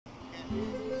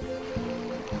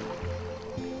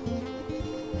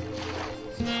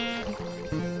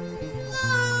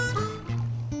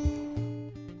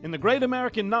great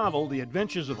American novel, The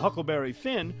Adventures of Huckleberry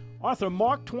Finn, author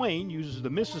Mark Twain uses the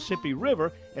Mississippi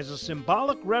River as a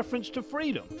symbolic reference to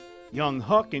freedom. Young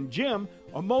Huck and Jim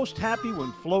are most happy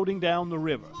when floating down the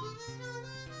river.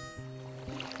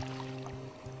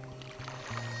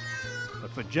 But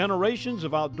for generations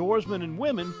of outdoorsmen and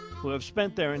women who have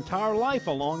spent their entire life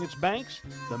along its banks,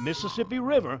 the Mississippi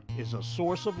River is a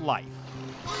source of life.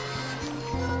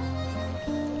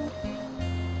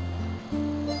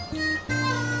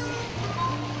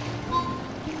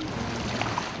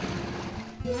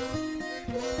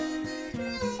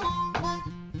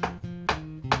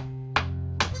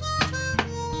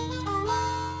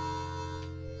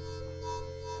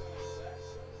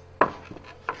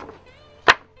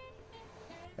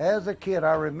 As a kid,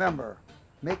 I remember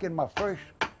making my first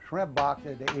shrimp box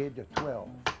at the age of 12.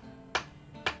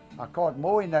 I caught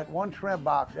more in that one shrimp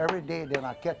box every day than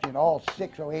I catch in all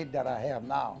 6 or 8 that I have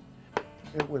now.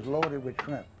 It was loaded with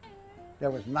shrimp. There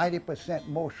was 90%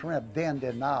 more shrimp then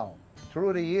than now.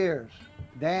 Through the years,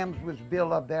 dams was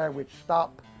built up there which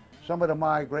stopped some of the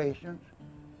migrations,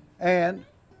 and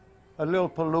a little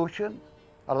pollution,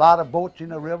 a lot of boats in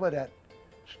the river that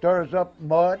stirs up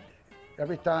mud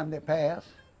every time they pass.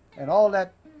 And all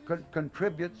that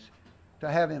contributes to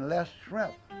having less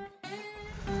shrimp.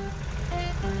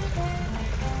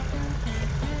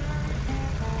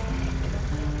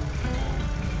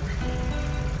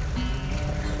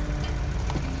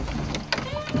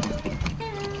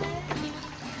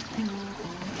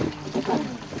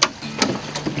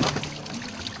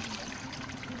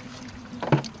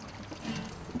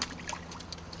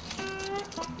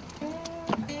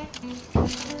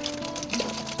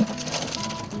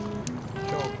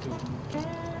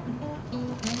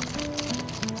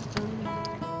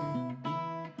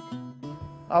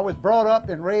 I was brought up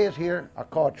and raised here. I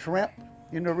caught shrimp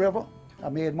in the river. I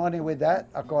made money with that.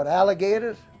 I caught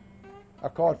alligators. I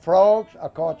caught frogs. I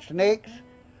caught snakes.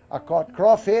 I caught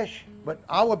crawfish. But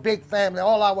our big family,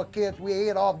 all our kids, we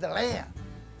ate off the land.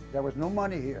 There was no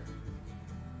money here.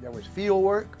 There was field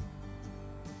work,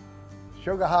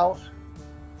 sugar house,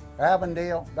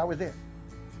 Avondale, that was it.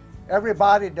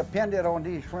 Everybody depended on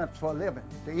these shrimps for a living,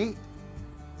 to eat.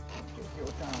 Take your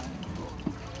time.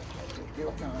 Take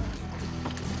your time.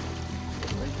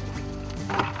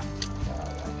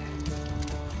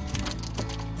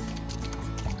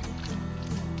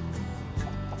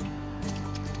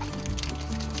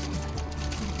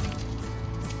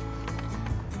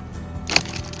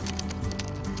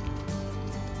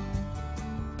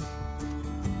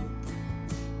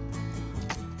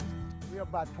 We're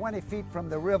about 20 feet from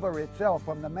the river itself,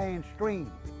 from the main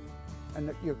stream.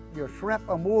 And your shrimp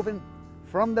are moving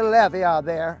from the levee out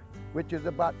there, which is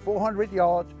about 400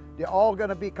 yards. They're all going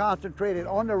to be concentrated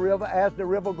on the river as the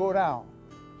river go down.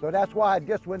 So that's why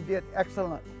this one did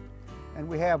excellent. And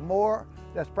we have more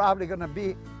that's probably going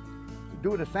to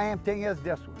do the same thing as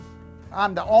this one.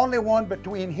 I'm the only one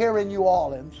between here and New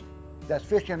Orleans that's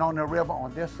fishing on the river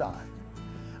on this side.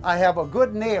 I have a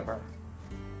good neighbor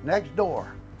next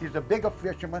door. He's a bigger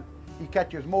fisherman. He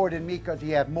catches more than me because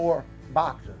he has more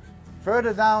boxes.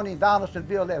 Further down in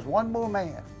Donaldsonville, there's one more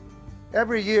man.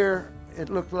 Every year, it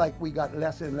looks like we got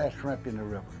less and less shrimp in the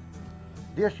river.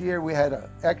 This year we had an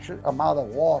extra amount of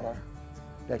water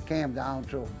that came down,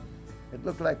 so it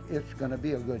looked like it's going to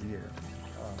be a good year.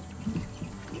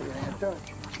 Get your hand touch.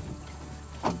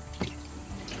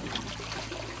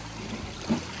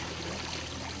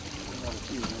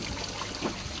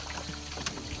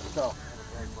 So,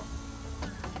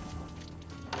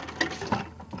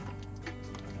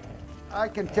 I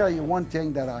can tell you one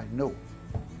thing that I know.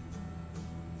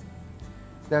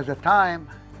 There's a time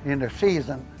in the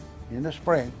season, in the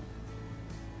spring,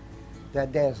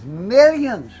 that there's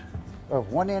millions of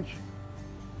 1-inch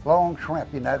long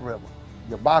shrimp in that river.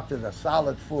 Your boxes are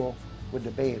solid full with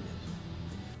the babies.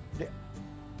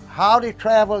 How they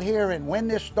travel here and when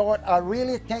they start, I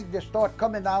really think they start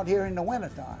coming down here in the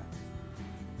wintertime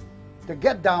to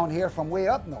get down here from way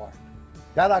up north.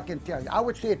 That I can tell you. I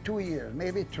would say 2 years,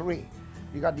 maybe 3.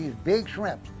 You got these big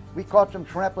shrimps. We caught some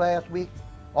shrimp last week,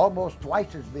 almost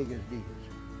twice as big as these.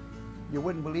 You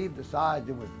wouldn't believe the size.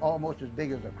 It was almost as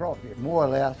big as a crawfish. More or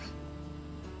less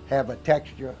have a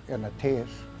texture and a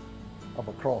taste of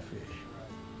a crawfish.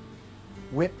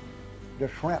 With the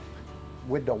shrimp,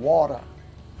 with the water,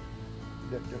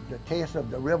 the taste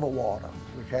of the river water,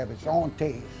 which have its own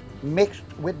taste,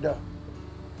 mixed with the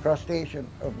crustacean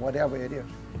of whatever it is,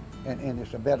 and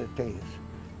it's a better taste.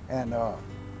 And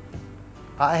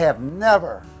I have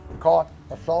never caught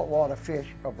a saltwater fish,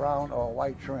 a brown or a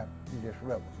white shrimp in this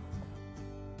river.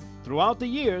 throughout the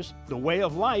years, the way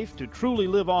of life to truly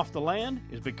live off the land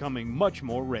is becoming much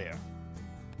more rare.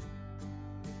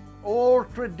 Old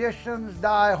traditions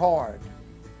die hard.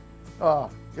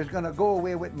 It's going to go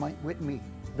away with me.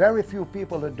 Very few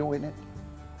people are doing it.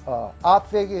 I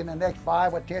figure in the next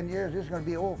 5 or 10 years, it's going to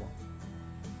be over.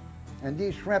 And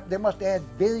these shrimp, they must have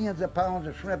had billions of pounds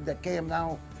of shrimp that came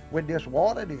down with this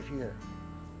water this year.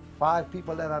 5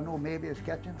 people that I know maybe is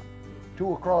catching them.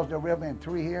 2 across the river and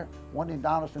 3 here. 1 in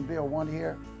Donaldsonville, 1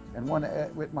 here, and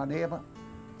 1 with my neighbor.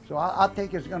 So I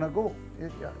think it's going to go.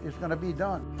 It's going to be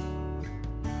done.